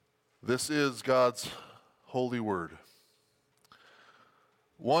This is God's holy word.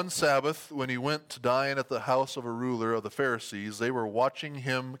 One Sabbath, when he went to dine at the house of a ruler of the Pharisees, they were watching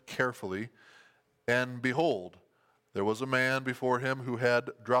him carefully, and behold, there was a man before him who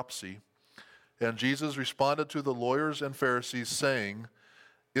had dropsy. And Jesus responded to the lawyers and Pharisees, saying,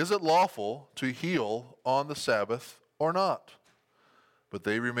 "Is it lawful to heal on the Sabbath or not?" But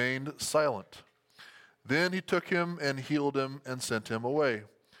they remained silent. Then he took him and healed him and sent him away.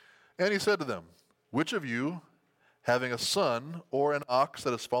 And he said to them, "Which of you, having a son or an ox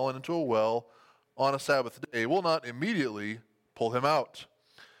that has fallen into a well on a Sabbath day, will not immediately pull him out?"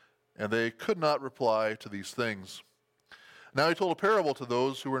 And they could not reply to these things. Now he told a parable to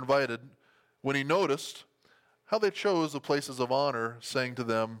those who were invited when he noticed how they chose the places of honor, saying to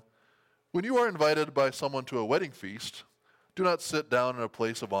them, "When you are invited by someone to a wedding feast, do not sit down in a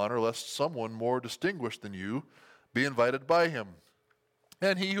place of honor, lest someone more distinguished than you be invited by him.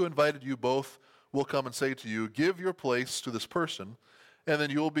 And he who invited you both will come and say to you, 'Give your place to this person,' and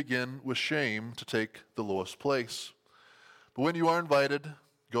then you will begin with shame to take the lowest place. But when you are invited,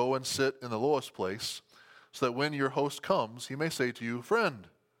 go and sit in the lowest place, so that when your host comes, he may say to you, 'Friend,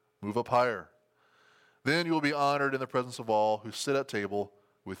 move up higher.' Then you will be honored in the presence of all who sit at table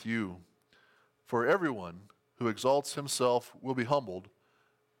with you. For everyone who exalts himself will be humbled,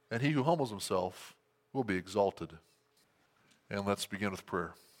 and he who humbles himself will be exalted." And let's begin with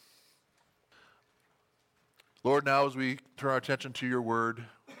prayer. Lord, now as we turn our attention to your word,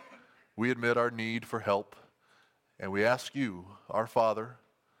 we admit our need for help, and we ask you, our Father,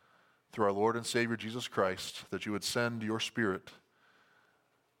 through our Lord and Savior Jesus Christ, that you would send your Spirit,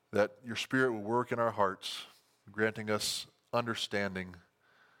 that your Spirit will work in our hearts, granting us understanding,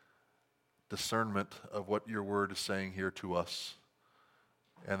 discernment of what your word is saying here to us,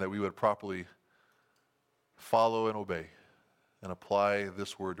 and that we would properly follow and obey and apply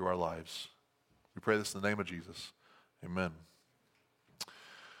this word to our lives. We pray this in the name of Jesus. Amen.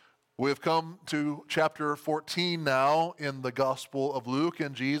 We have come to chapter 14 now in the Gospel of Luke,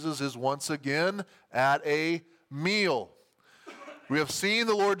 and Jesus is once again at a meal. We have seen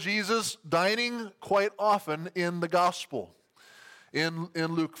the Lord Jesus dining quite often in the Gospel. In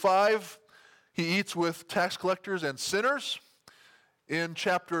Luke 5, he eats with tax collectors and sinners. In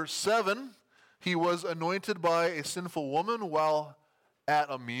chapter 7, he was anointed by a sinful woman while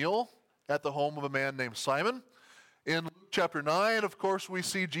at a meal at the home of a man named Simon. In Luke chapter 9, of course, we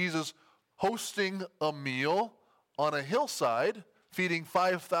see Jesus hosting a meal on a hillside, feeding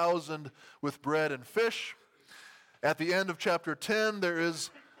 5,000 with bread and fish. At the end of chapter 10, there is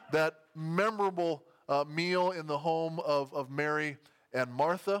that memorable meal in the home of Mary and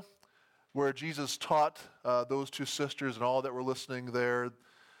Martha, where Jesus taught those two sisters and all that were listening there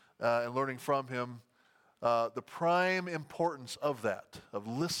and learning from him the prime importance of that, of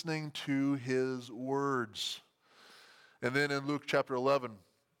listening to his words. And then in Luke chapter 11,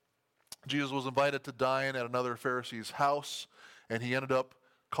 Jesus was invited to dine at another Pharisee's house, and he ended up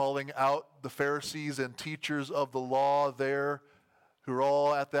calling out the Pharisees and teachers of the law there, who were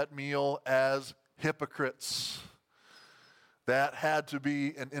all at that meal, as hypocrites. That had to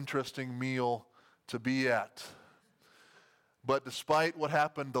be an interesting meal to be at. But despite what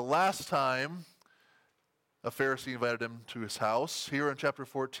happened the last time a Pharisee invited him to his house, here in chapter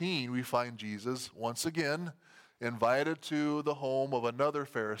 14 we find Jesus once again invited to the home of another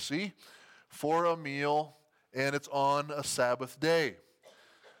Pharisee for a meal, and it's on a Sabbath day.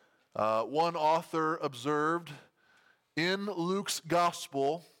 One author observed, in Luke's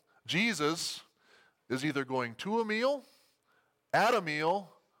gospel, Jesus is either going to a meal, at a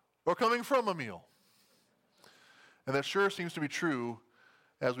meal, or coming from a meal. And that sure seems to be true,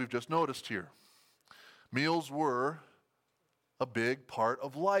 as we've just noticed here. Meals were a big part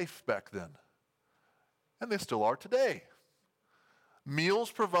of life back then, and they still are today.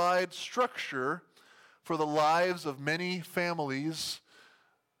 Meals provide structure for the lives of many families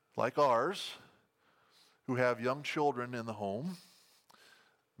like ours who have young children in the home.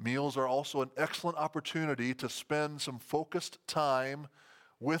 Meals are also an excellent opportunity to spend some focused time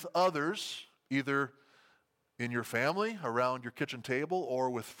with others, either in your family, around your kitchen table, or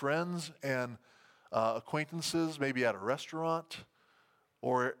with friends and acquaintances, maybe at a restaurant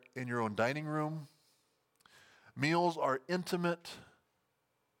or in your own dining room. Meals are intimate,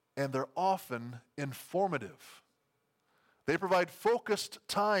 and they're often informative. They provide focused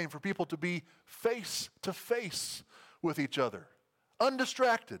time for people to be face to face with each other,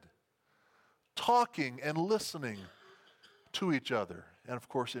 undistracted, talking and listening to each other, and of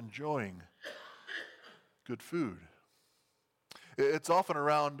course enjoying good food. It's often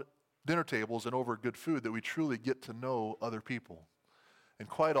around dinner tables and over good food that we truly get to know other people And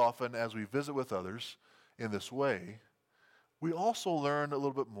quite often, as we visit with others in this way, we also learn a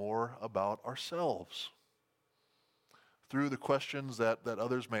little bit more about ourselves through the questions that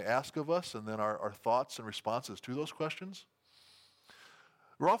others may ask of us, and then our thoughts and responses to those questions.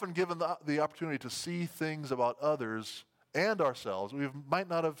 We're often given the opportunity to see things about others and ourselves we might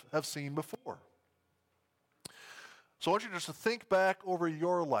not have seen before. So I want you just to think back over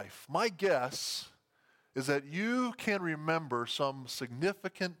your life. My guess is that you can remember some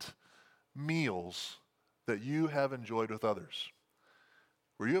significant meals that you have enjoyed with others,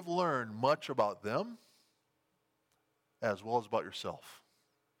 where you have learned much about them as well as about yourself.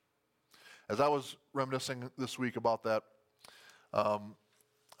 As I was reminiscing this week about that,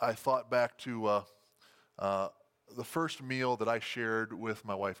 I thought back to the first meal that I shared with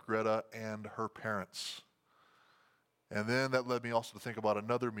my wife Greta and her parents. And then that led me also to think about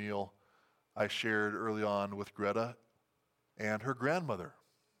another meal I shared early on with Greta and her grandmother,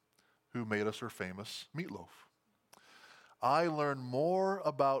 who made us her famous meatloaf. I learned more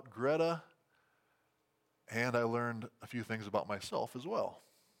about Greta, and I learned a few things about myself as well.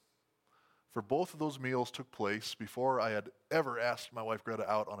 For both of those meals took place before I had ever asked my wife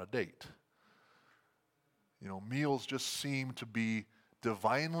Greta out on a date. You know, meals just seem to be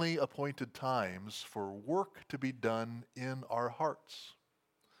divinely appointed times for work to be done in our hearts.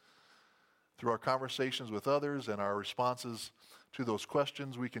 Through our conversations with others and our responses to those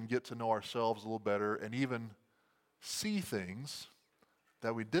questions, we can get to know ourselves a little better and even see things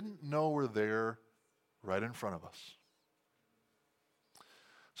that we didn't know were there right in front of us.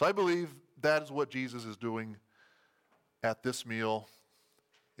 So I believe that is what Jesus is doing at this meal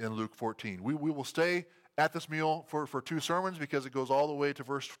in Luke 14. We will stay at this meal for two sermons because it goes all the way to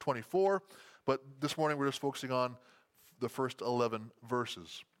verse 24, but this morning we're just focusing on the first 11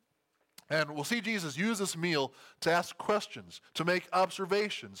 verses. And we'll see Jesus use this meal to ask questions, to make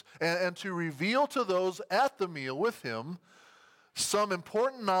observations, and to reveal to those at the meal with him some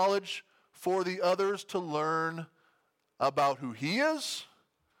important knowledge for the others to learn about who he is,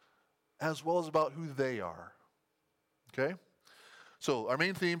 as well as about who they are. Okay? So our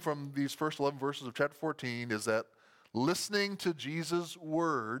main theme from these first 11 verses of chapter 14 is that listening to Jesus'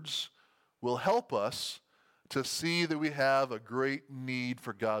 words will help us to see that we have a great need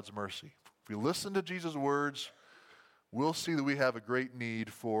for God's mercy. If we listen to Jesus' words, we'll see that we have a great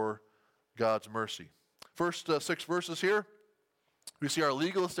need for God's mercy. First 6 verses here, we see our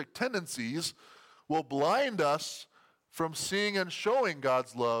legalistic tendencies will blind us from seeing and showing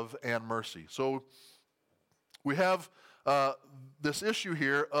God's love and mercy. So we have this issue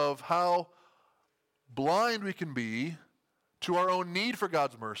here of how blind we can be to our own need for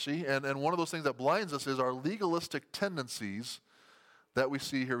God's mercy. And one of those things that blinds us is our legalistic tendencies that we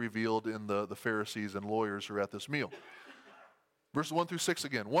see here revealed in the Pharisees and lawyers who are at this meal. Verses 1 through 6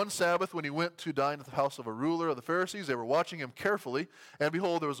 again. One Sabbath, when he went to dine at the house of a ruler of the Pharisees, they were watching him carefully. And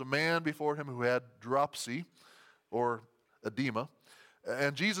behold, there was a man before him who had dropsy, or edema.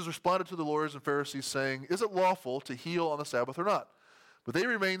 And Jesus responded to the lawyers and Pharisees, saying, "Is it lawful to heal on the Sabbath or not?" But they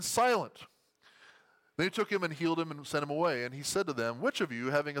remained silent. Then he took him and healed him and sent him away. And he said to them, "Which of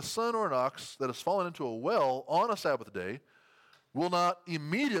you, having a son or an ox that has fallen into a well on a Sabbath day, will not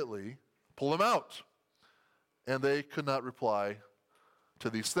immediately pull him out?" And they could not reply to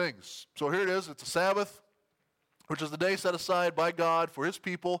these things. So here it is. It's a Sabbath, which is the day set aside by God for his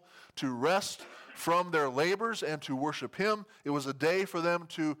people to rest from their labors and to worship him. It was a day for them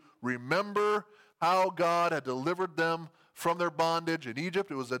to remember how God had delivered them from their bondage in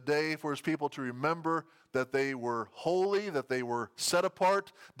Egypt. It was a day for his people to remember that they were holy, that they were set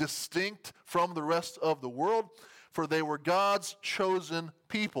apart, distinct from the rest of the world, for they were God's chosen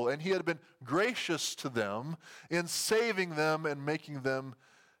people, and he had been gracious to them in saving them and making them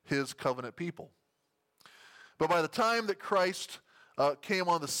his covenant people. But by the time that Christ came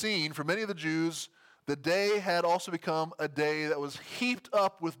on the scene, for many of the Jews, the day had also become a day that was heaped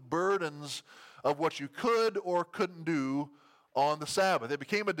up with burdens of what you could or couldn't do on the Sabbath. It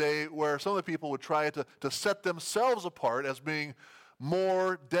became a day where some of the people would try to set themselves apart as being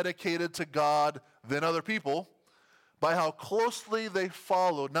more dedicated to God than other people by how closely they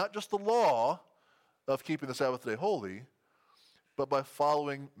followed not just the law of keeping the Sabbath day holy, but by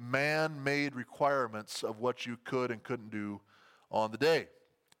following man-made requirements of what you could and couldn't do on the day.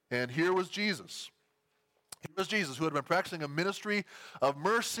 And here was Jesus. Here was Jesus, who had been practicing a ministry of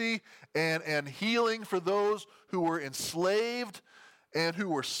mercy and healing for those who were enslaved and who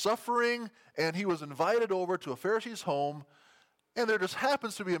were suffering. And he was invited over to a Pharisee's home, and there just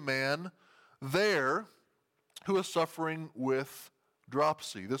happens to be a man there who was suffering with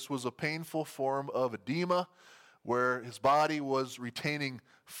dropsy. This was a painful form of edema, where his body was retaining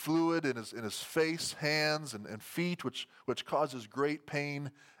fluid in his face, hands, and feet, which causes great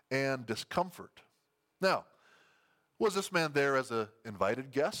pain and discomfort. Now, was this man there as an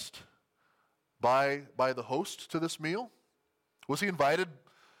invited guest by the host to this meal? Was he invited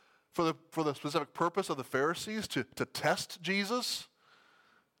for the specific purpose of the Pharisees to test Jesus,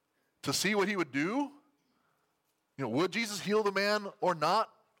 to see what he would do? You know, would Jesus heal the man or not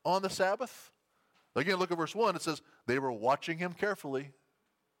on the Sabbath? Again, look at verse 1. It says, they were watching him carefully.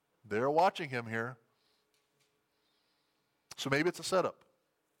 They're watching him here. So maybe it's a setup.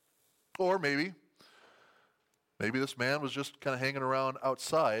 Or maybe this man was just kind of hanging around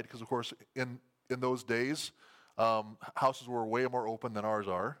outside, because, of course, in those days, houses were way more open than ours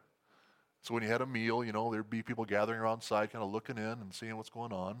are. So when you had a meal, you know, there'd be people gathering around outside, kind of looking in and seeing what's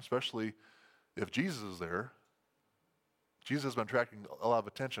going on, especially if Jesus is there. Jesus has been attracting a lot of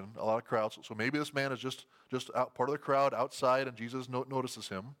attention, a lot of crowds. So maybe this man is just out, part of the crowd outside, and Jesus notices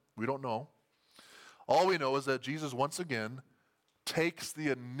him. We don't know. All we know is that Jesus once again takes the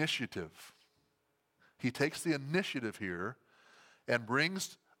initiative. He takes the initiative here and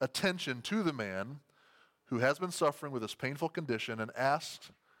brings attention to the man who has been suffering with this painful condition and asks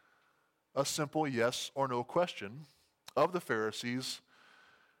a simple yes or no question of the Pharisees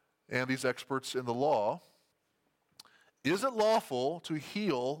and these experts in the law. Is it lawful to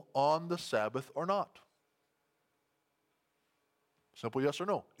heal on the Sabbath or not? Simple yes or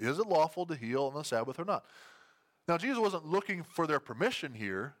no. Is it lawful to heal on the Sabbath or not? Now, Jesus wasn't looking for their permission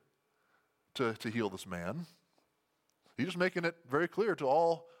here to heal this man. He's just making it very clear to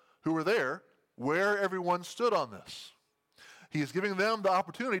all who were there where everyone stood on this. He is giving them the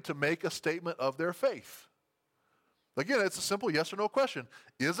opportunity to make a statement of their faith. Again, it's a simple yes or no question.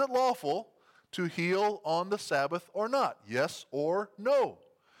 Is it lawful to heal on the Sabbath or not? Yes or no.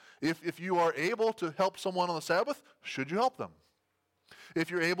 If you are able to help someone on the Sabbath, should you help them? If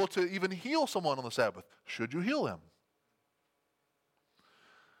you're able to even heal someone on the Sabbath, should you heal them?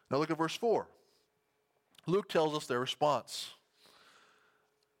 Now look at verse 4. Luke tells us their response.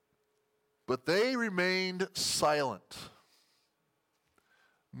 But they remained silent.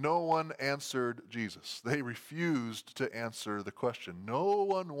 No one answered Jesus. They refused to answer the question. No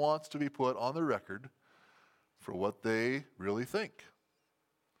one wants to be put on the record for what they really think.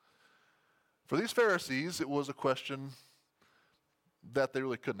 For these Pharisees, it was a question that they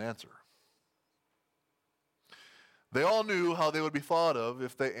really couldn't answer. They all knew how they would be thought of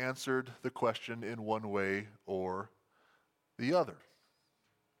if they answered the question in one way or the other.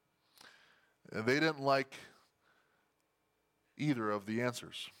 And they didn't like either of the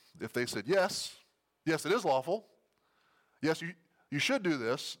answers. If they said yes, it is lawful, yes, you should do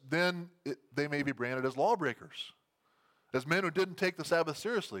this, then they may be branded as lawbreakers, as men who didn't take the Sabbath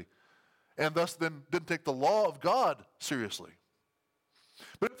seriously, and thus then didn't take the law of God seriously.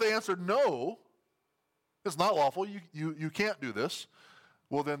 But if they answered no, it's not lawful, you can't do this,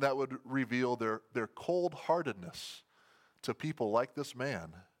 well then that would reveal their cold-heartedness to people like this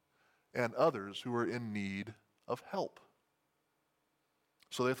man and others who were in need of help.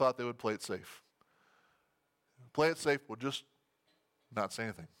 So they thought they would play it safe. Play it safe, we'll just not say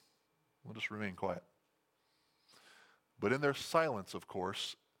anything. We'll just remain quiet. But in their silence, of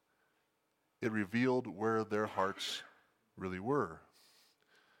course, it revealed where their hearts really were.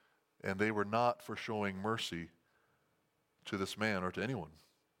 And they were not for showing mercy to this man or to anyone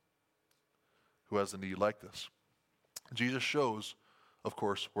who has a need like this. Jesus shows, of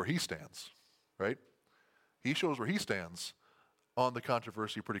course, where he stands, right? He shows where he stands on the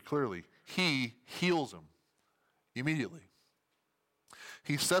controversy pretty clearly. He heals him immediately.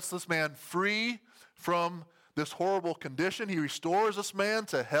 He sets this man free from this horrible condition. He restores this man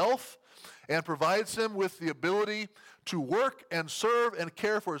to health and provides him with the ability to work and serve and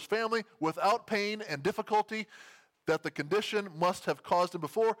care for his family without pain and difficulty that the condition must have caused him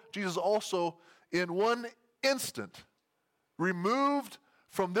before. Jesus also, in one instant, removed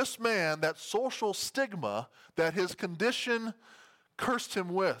from this man that social stigma that his condition cursed him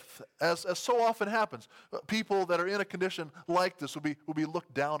with, as so often happens. People that are in a condition like this would be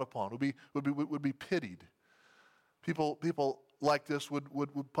looked down upon, would be pitied. People like this would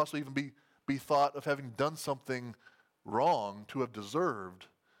possibly even be thought of having done something wrong to have deserved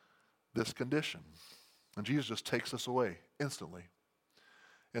this condition. And Jesus just takes this away instantly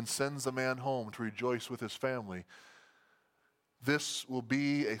and sends the man home to rejoice with his family. This will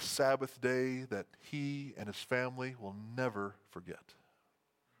be a Sabbath day that he and his family will never forget.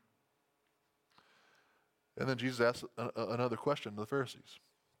 And then Jesus asks another question to the Pharisees.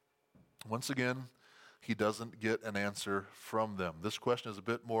 Once again, he doesn't get an answer from them. This question is a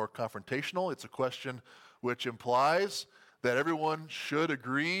bit more confrontational. It's a question which implies that everyone should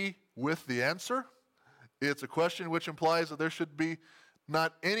agree with the answer. It's a question which implies that there should be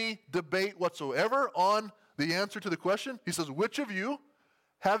not any debate whatsoever on the answer to the question. He says, which of you,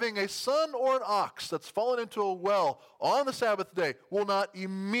 having a son or an ox that's fallen into a well on the Sabbath day, will not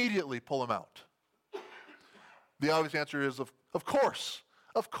immediately pull him out? The obvious answer is, of course.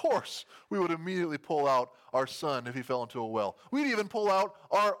 Of course, we would immediately pull out our son if he fell into a well. We'd even pull out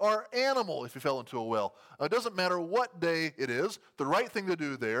our animal if he fell into a well. It doesn't matter what day it is. The right thing to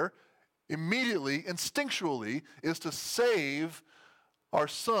do there, immediately, instinctually, is to save our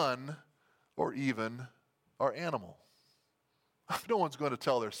son or even our animal. No one's going to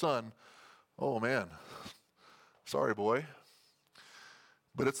tell their son, oh man, sorry boy,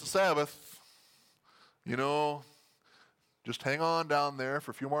 but it's the Sabbath. Just hang on down there for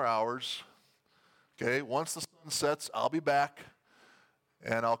a few more hours. Okay, once the sun sets, I'll be back,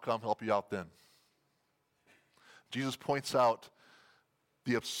 and I'll come help you out then. Jesus points out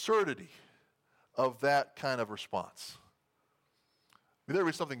the absurdity of that kind of response. There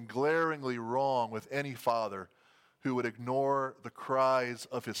would be something glaringly wrong with any father who would ignore the cries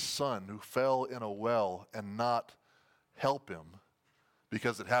of his son who fell in a well and not help him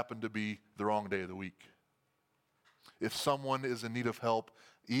because it happened to be the wrong day of the week. If someone is in need of help,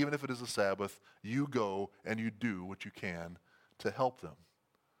 even if it is a Sabbath, you go and you do what you can to help them.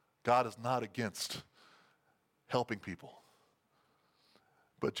 God is not against helping people.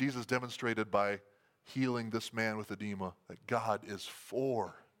 But Jesus demonstrated by healing this man with edema that God is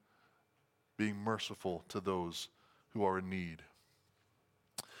for being merciful to those who are in need.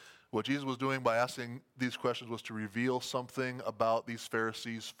 What Jesus was doing by asking these questions was to reveal something about these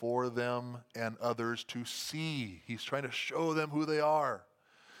Pharisees for them and others to see. He's trying to show them who they are.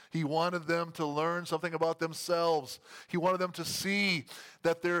 He wanted them to learn something about themselves. He wanted them to see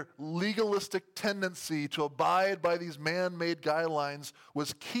that their legalistic tendency to abide by these man-made guidelines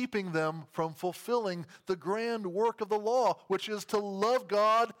was keeping them from fulfilling the grand work of the law, which is to love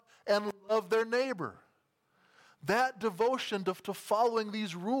God and love their neighbor. That devotion to following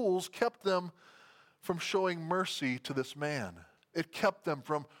these rules kept them from showing mercy to this man. It kept them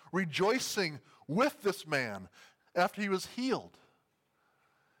from rejoicing with this man after he was healed.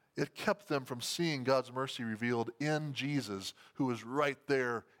 It kept them from seeing God's mercy revealed in Jesus, who was right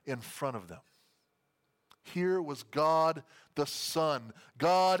there in front of them. Here was God the Son,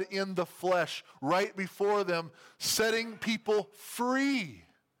 God in the flesh, right before them, setting people free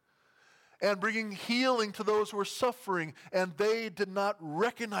and bringing healing to those who were suffering, and they did not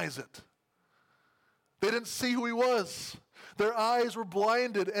recognize it. They didn't see who he was. Their eyes were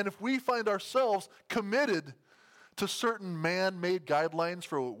blinded, and if we find ourselves committed to certain man-made guidelines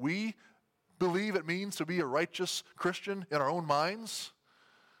for what we believe it means to be a righteous Christian in our own minds,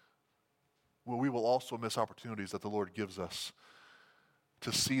 well, we will also miss opportunities that the Lord gives us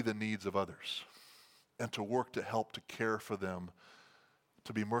to see the needs of others and to work to help to care for them,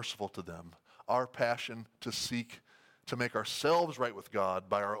 to be merciful to them. Our passion to seek to make ourselves right with God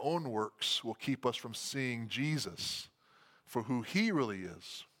by our own works will keep us from seeing Jesus for who he really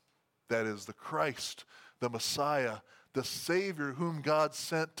is. That is the Christ, the Messiah, the Savior whom God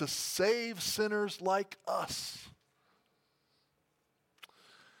sent to save sinners like us.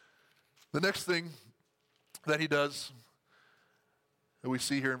 The next thing that he does, that we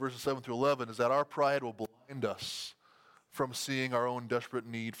see here in verses 7 through 11, is that our pride will blind us from seeing our own desperate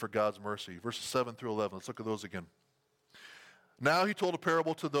need for God's mercy. Verses 7 through 11, let's look at those again. Now he told a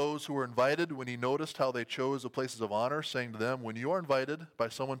parable to those who were invited when he noticed how they chose the places of honor, saying to them, when you are invited by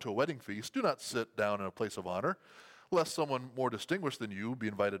someone to a wedding feast, do not sit down in a place of honor, lest someone more distinguished than you be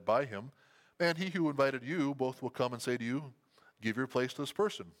invited by him. And he who invited you both will come and say to you, give your place to this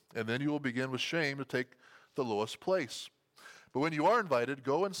person. And then you will begin with shame to take the lowest place. But when you are invited,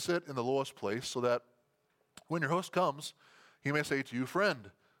 go and sit in the lowest place, so that when your host comes, he may say to you,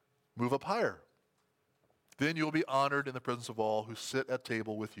 friend, move up higher. Then you will be honored in the presence of all who sit at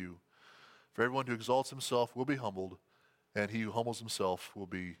table with you. For everyone who exalts himself will be humbled, and he who humbles himself will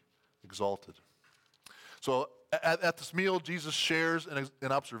be exalted. So at this meal, Jesus shares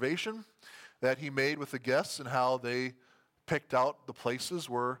an observation that he made with the guests and how they picked out the places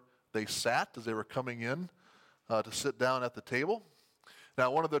where they sat as they were coming in to sit down at the table. Now,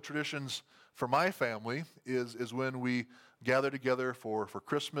 one of the traditions for my family is when we gather together for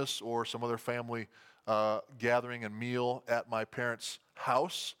Christmas or some other family gathering and meal at my parents'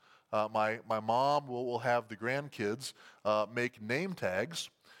 house. My mom will have the grandkids make name tags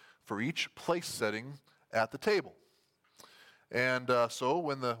for each place setting at the table. And so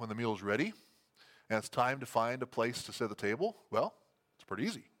when the meal is ready and it's time to find a place to sit at the table, well, it's pretty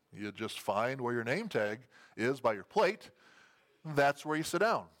easy. You just find where your name tag is by your plate. That's where you sit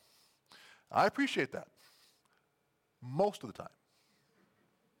down. I appreciate that most of the time.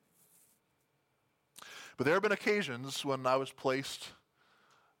 But there have been occasions when I was placed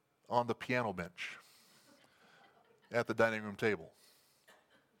on the piano bench at the dining room table.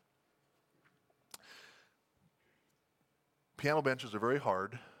 Piano benches are very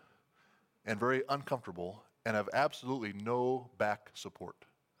hard and very uncomfortable and have absolutely no back support.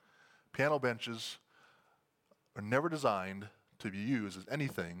 Piano benches are never designed to be used as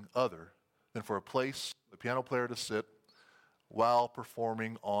anything other than for a place, the piano player to sit while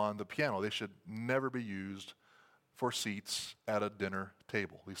performing on the piano. They should never be used for seats at a dinner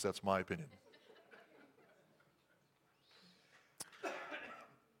table. At least that's my opinion.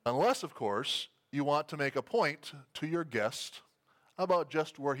 Unless, of course, you want to make a point to your guest about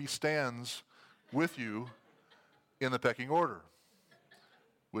just where he stands with you in the pecking order,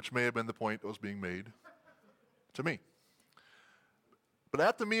 which may have been the point that was being made to me. But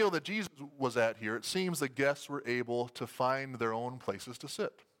at the meal that Jesus was at here, it seems the guests were able to find their own places to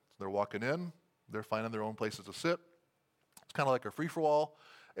sit. So they're walking in, they're finding their own places to sit. It's kind of like a free-for-all,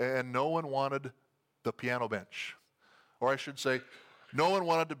 and no one wanted the piano bench. Or I should say, no one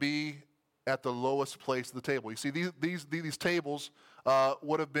wanted to be at the lowest place of the table. You see, these tables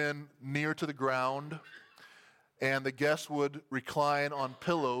would have been near to the ground, and the guests would recline on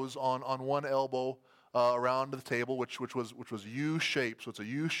pillows on one elbow around the table, which was U-shaped. So it's a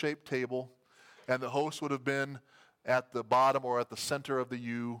U-shaped table, and the host would have been at the bottom or at the center of the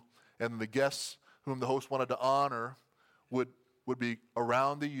U, and the guests whom the host wanted to honor would be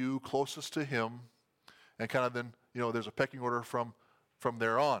around the U, closest to him, and kind of then, there's a pecking order from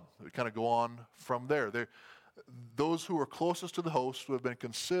there on. We kind of go on from there. Those who were closest to the host would have been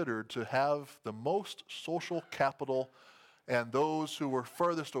considered to have the most social capital, and those who were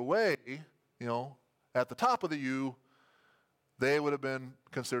furthest away, at the top of the U, they would have been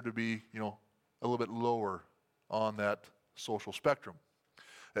considered to be, a little bit lower on that social spectrum.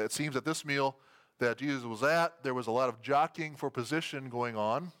 It seems at this meal that Jesus was at, there was a lot of jockeying for position going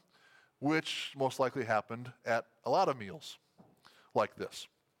on, which most likely happened at a lot of meals like this.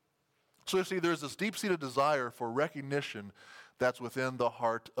 So you see, there's this deep-seated desire for recognition that's within the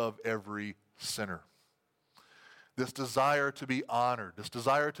heart of every sinner. This desire to be honored, this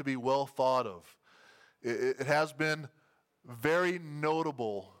desire to be well thought of. It has been very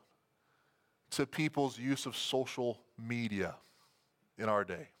notable to people's use of social media in our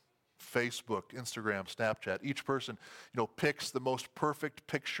day. Facebook, Instagram, Snapchat. Each person, picks the most perfect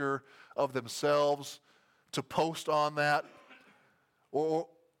picture of themselves to post on that. Or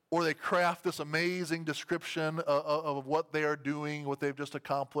they craft this amazing description of what they are doing, what they've just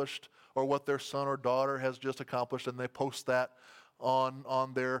accomplished, or what their son or daughter has just accomplished, and they post that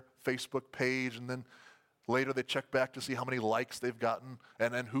on their Facebook page, and then later they check back to see how many likes they've gotten,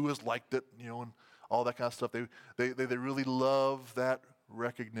 and who has liked it, and all that kind of stuff. They really love that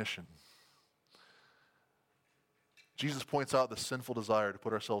recognition. Jesus points out the sinful desire to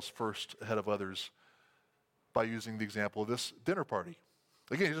put ourselves first ahead of others by using the example of this dinner party.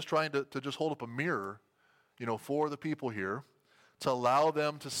 Again, he's just trying to just hold up a mirror, for the people here, to allow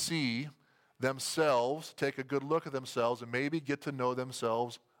them to see themselves, take a good look at themselves, and maybe get to know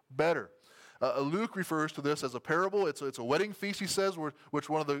themselves better. Luke refers to this as a parable. It's a wedding feast, he says, which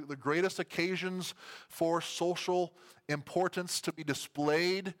one of the greatest occasions for social importance to be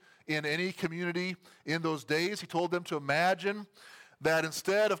displayed in any community in those days. He told them to imagine that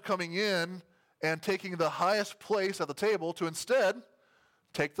instead of coming in and taking the highest place at the table, to instead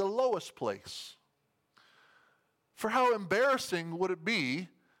take the lowest place. For how embarrassing would it be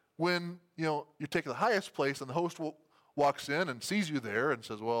when, you take the highest place and the host walks in and sees you there and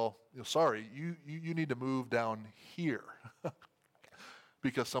says, well, sorry, you need to move down here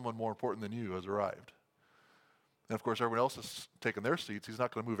because someone more important than you has arrived. And of course, everyone else has taken their seats. He's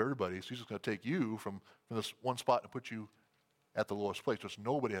not going to move everybody, so he's just going to take you from this one spot and put you at the lowest place, which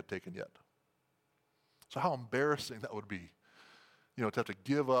nobody had taken yet. So how embarrassing that would be, to have to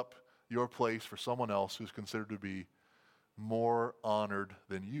give up your place for someone else who's considered to be more honored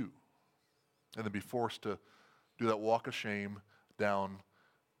than you, and then be forced to do that walk of shame down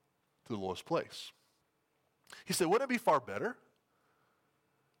to the lowest place. He said, wouldn't it be far better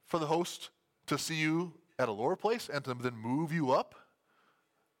for the host to see you at a lower place and to then move you up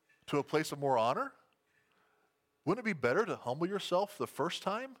to a place of more honor? Wouldn't it be better to humble yourself the first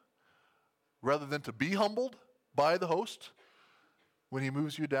time rather than to be humbled by the host when he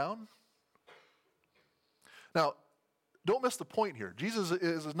moves you down? Now, don't miss the point here. Jesus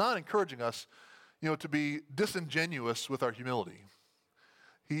is not encouraging us, to be disingenuous with our humility.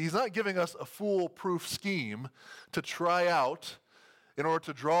 He's not giving us a foolproof scheme to try out in order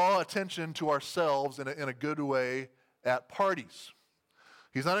to draw attention to ourselves in a good way at parties.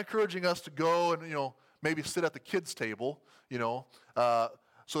 He's not encouraging us to go and, maybe sit at the kids' table,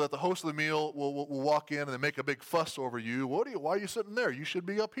 so that the host of the meal will walk in and they make a big fuss over you. Why are you sitting there? You should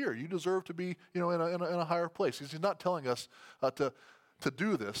be up here. You deserve to be, in a higher place. He's not telling us to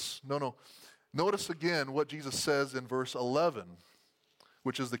do this. No. Notice again what Jesus says in verse 11,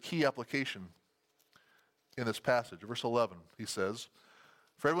 which is the key application in this passage. Verse 11, he says,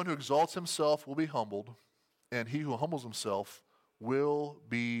 "For everyone who exalts himself will be humbled, and he who humbles himself will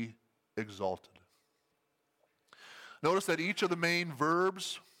be exalted." Notice that each of the main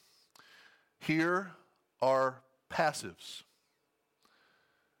verbs here are passives.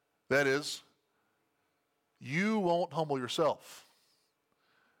 That is, you won't humble yourself.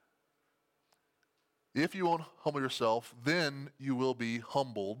 If you won't humble yourself, then you will be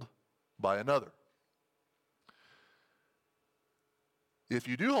humbled by another. If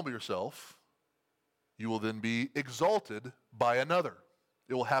you do humble yourself, you will then be exalted by another.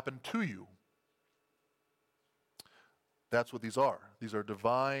 It will happen to you. That's what these are. These are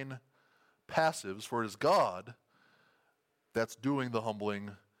divine passives, for it is God that's doing the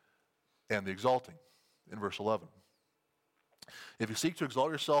humbling and the exalting in verse 11. If you seek to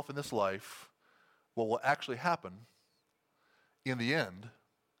exalt yourself in this life, what will actually happen in the end,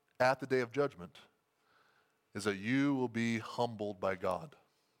 at the day of judgment, is that you will be humbled by God.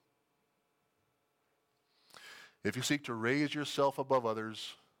 If you seek to raise yourself above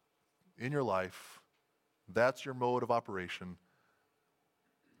others in your life, that's your mode of operation.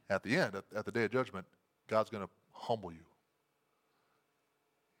 At the end, at the day of judgment, God's going to humble you.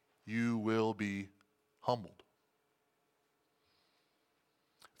 You will be humbled.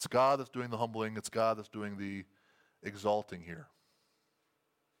 It's God that's doing the humbling. It's God that's doing the exalting here.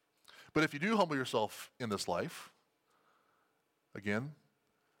 But if you do humble yourself in this life, again,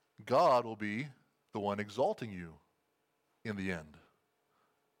 God will be the one exalting you in the end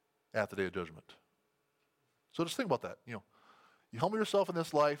at the day of judgment. So just think about that. You humble yourself in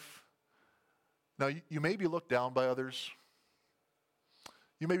this life. Now, you may be looked down by others.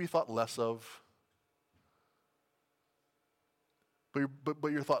 You may be thought less of.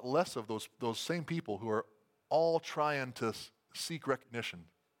 But you're thought less of those same people who are all trying to seek recognition,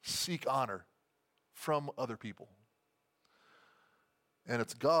 seek honor from other people. And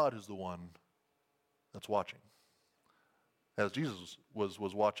it's God who's the one that's watching. As Jesus was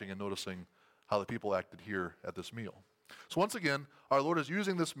watching and noticing how the people acted here at this meal. So once again, our Lord is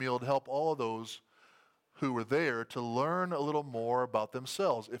using this meal to help all of those who were there to learn a little more about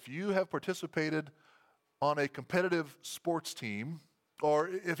themselves. If you have participated on a competitive sports team, or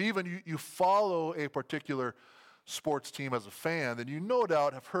if even you follow a particular sports team as a fan, then you no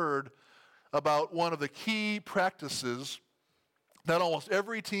doubt have heard about one of the key practices that almost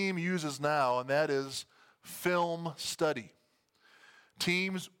every team uses now, and that is film study.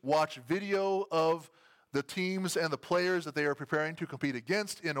 Teams watch video of the teams and the players that they are preparing to compete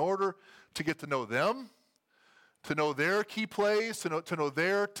against in order to get to know them, to know their key plays, to know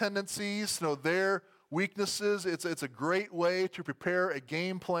their tendencies, to know their weaknesses. It's a great way to prepare a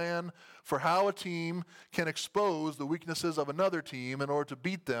game plan for how a team can expose the weaknesses of another team in order to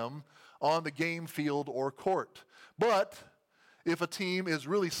beat them on the game field or court. But if a team is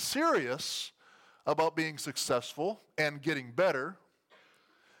really serious about being successful and getting better,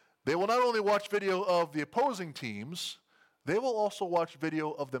 they will not only watch video of the opposing teams, they will also watch video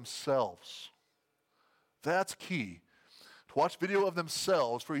of themselves. That's key. To watch video of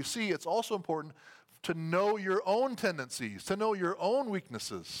themselves, for you see, it's also important to know your own tendencies, to know your own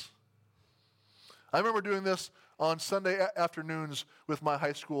weaknesses. I remember doing this on Sunday afternoons with my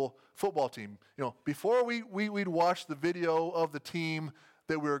high school football team. Before we'd watch the video of the team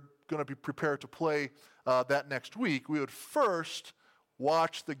that we were going to be prepared to play that next week, we would first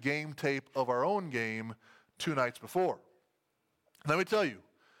watch the game tape of our own game 2 nights before. Let me tell you,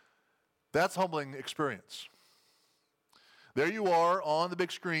 that's a humbling experience. There you are on the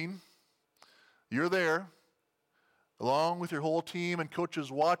big screen. You're there, along with your whole team and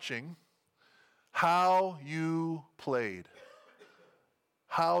coaches watching how you played,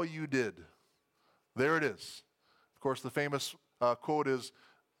 how you did. There it is. Of course, the famous quote is,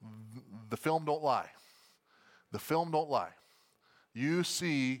 "The film don't lie." The film don't lie. You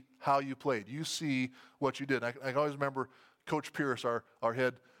see how you played. You see what you did. I always remember Coach Pierce, our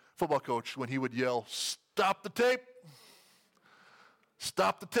head football coach, when he would yell, "Stop the tape!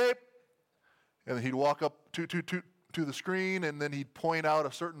 Stop the tape!" And then he'd walk up to the screen, and then he'd point out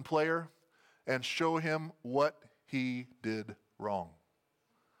a certain player and show him what he did wrong.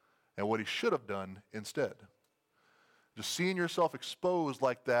 and what he should have done instead. Just seeing yourself exposed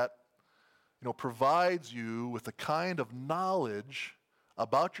like that, provides you with a kind of knowledge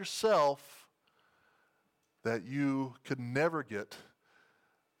about yourself that you could never get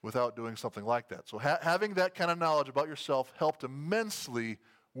without doing something like that. So having that kind of knowledge about yourself helped immensely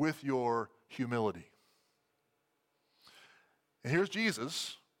with your humility. And here's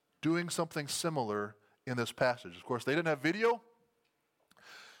Jesus doing something similar in this passage. Of course, they didn't have video,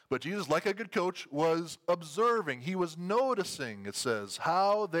 but Jesus, like a good coach, was observing. He was noticing, it says,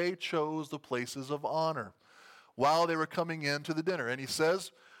 how they chose the places of honor while they were coming into the dinner. And he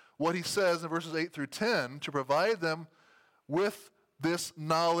says what he says in verses 8 through 10 to provide them with this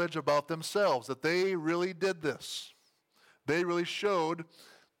knowledge about themselves, that they really did this. They really showed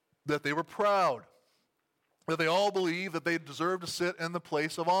that they were proud, that they all believed that they deserved to sit in the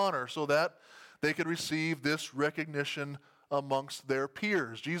place of honor so that they could receive this recognition amongst their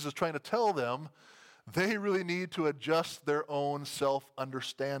peers. Jesus is trying to tell them they really need to adjust their own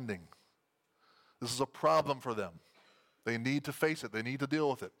self-understanding. This is a problem for them. They need to face it. They need to deal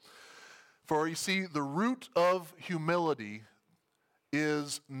with it. For you see, the root of humility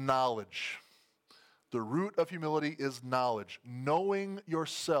is knowledge. The root of humility is knowledge. Knowing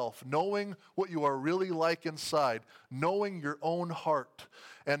yourself, knowing what you are really like inside, knowing your own heart,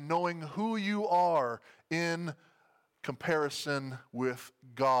 and knowing who you are in comparison with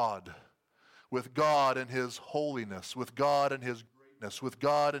God and his holiness, with God and his greatness, with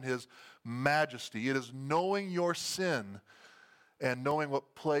God and his majesty. It is knowing your sin and knowing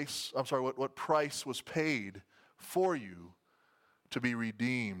what price was paid for you to be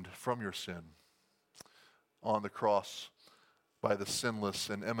redeemed from your sin on the cross by the sinless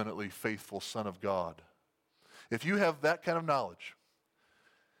and eminently faithful Son of God. If you have that kind of knowledge,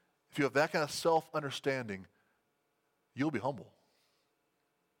 if you have that kind of self-understanding, you'll be humble.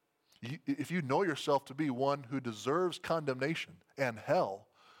 If you know yourself to be one who deserves condemnation and hell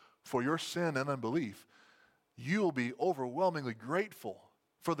for your sin and unbelief, you will be overwhelmingly grateful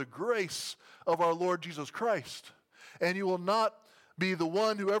for the grace of our Lord Jesus Christ. And you will not be the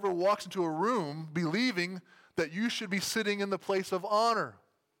one who ever walks into a room believing that you should be sitting in the place of honor.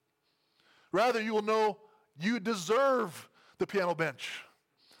 Rather, you will know you deserve the piano bench.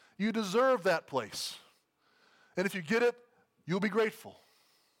 You deserve that place. And if you get it, you'll be grateful.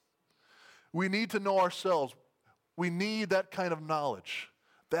 We need to know ourselves. We need that kind of knowledge.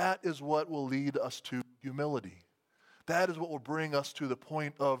 That is what will lead us to humility. That is what will bring us to the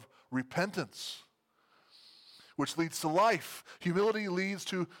point of repentance, which leads to life. Humility leads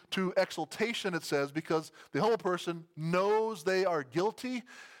to exaltation, it says, because the humble person knows they are guilty.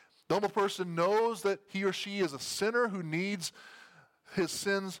 The humble person knows that he or she is a sinner who needs his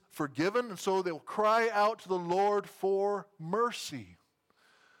sins forgiven, and so they will cry out to the Lord for mercy.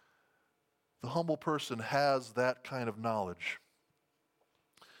 The humble person has that kind of knowledge.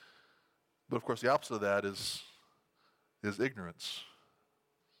 But of course, the opposite of that is ignorance.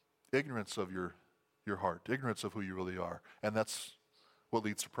 Ignorance of your heart, ignorance of who you really are. And that's what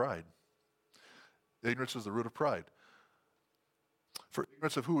leads to pride. Ignorance is the root of pride. For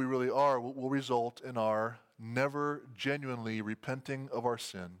ignorance of who we really are will result in our never genuinely repenting of our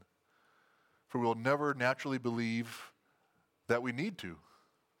sin. For we will never naturally believe that we need to.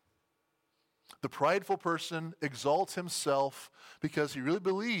 The prideful person exalts himself because he really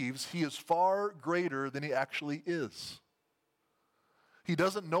believes he is far greater than he actually is. He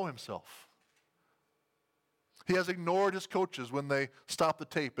doesn't know himself. He has ignored his coaches when they stopped the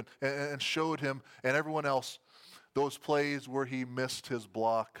tape and showed him and everyone else those plays where he missed his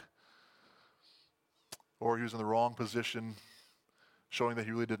block or he was in the wrong position, showing that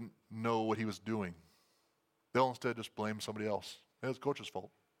he really didn't know what he was doing. They'll instead just blame somebody else. It was the coach's fault.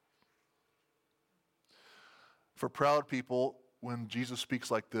 For proud people, when Jesus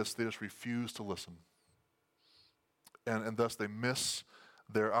speaks like this, they just refuse to listen. And thus they miss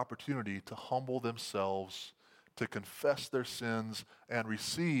their opportunity to humble themselves, to confess their sins, and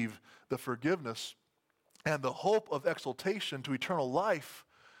receive the forgiveness and the hope of exaltation to eternal life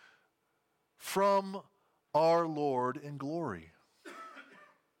from our Lord in glory.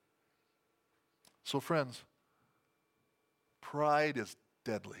 So friends, pride is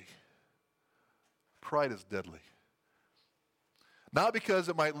deadly. Pride is deadly. Not because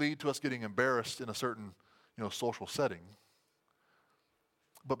it might lead to us getting embarrassed in a certain, social setting,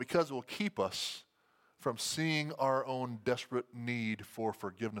 but because it will keep us from seeing our own desperate need for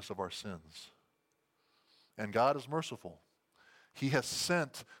forgiveness of our sins. And God is merciful. He has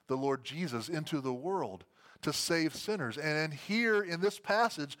sent the Lord Jesus into the world to save sinners. And here in this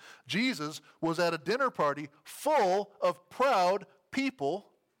passage, Jesus was at a dinner party full of proud people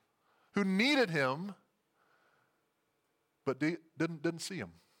who needed him, but didn't see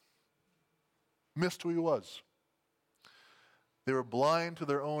him, missed who he was. They were blind to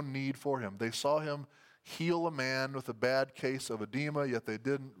their own need for him. They saw him heal a man with a bad case of edema, yet they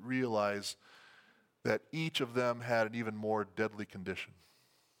didn't realize that each of them had an even more deadly condition,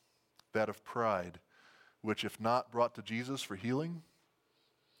 that of pride, which, if not brought to Jesus for healing,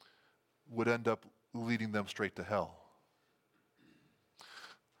 would end up leading them straight to hell.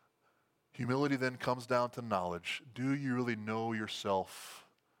 Humility then comes down to knowledge. Do you really know yourself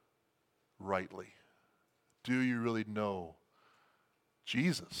rightly? Do you really know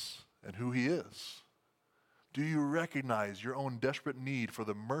Jesus and who he is? Do you recognize your own desperate need for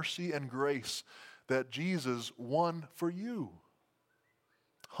the mercy and grace that Jesus won for you?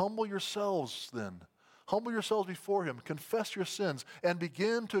 Humble yourselves then. Humble yourselves before him. Confess your sins and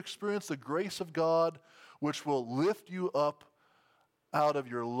begin to experience the grace of God, which will lift you up out of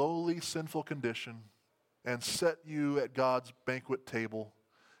your lowly, sinful condition and set you at God's banquet table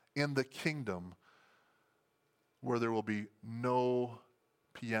in the kingdom where there will be no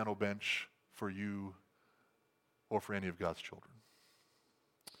piano bench for you or for any of God's children.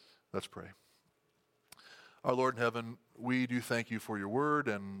 Let's pray. Our Lord in heaven, we do thank you for your word,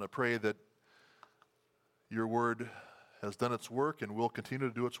 and I pray that your word has done its work and will continue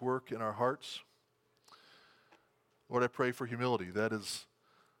to do its work in our hearts. Lord, I pray for humility. That is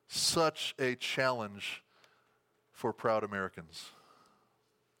such a challenge for proud Americans,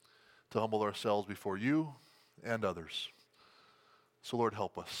 to humble ourselves before you and others. So Lord,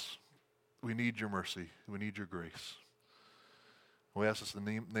 help us. We need your mercy. We need your grace. We ask this in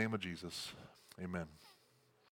the name of Jesus. Amen.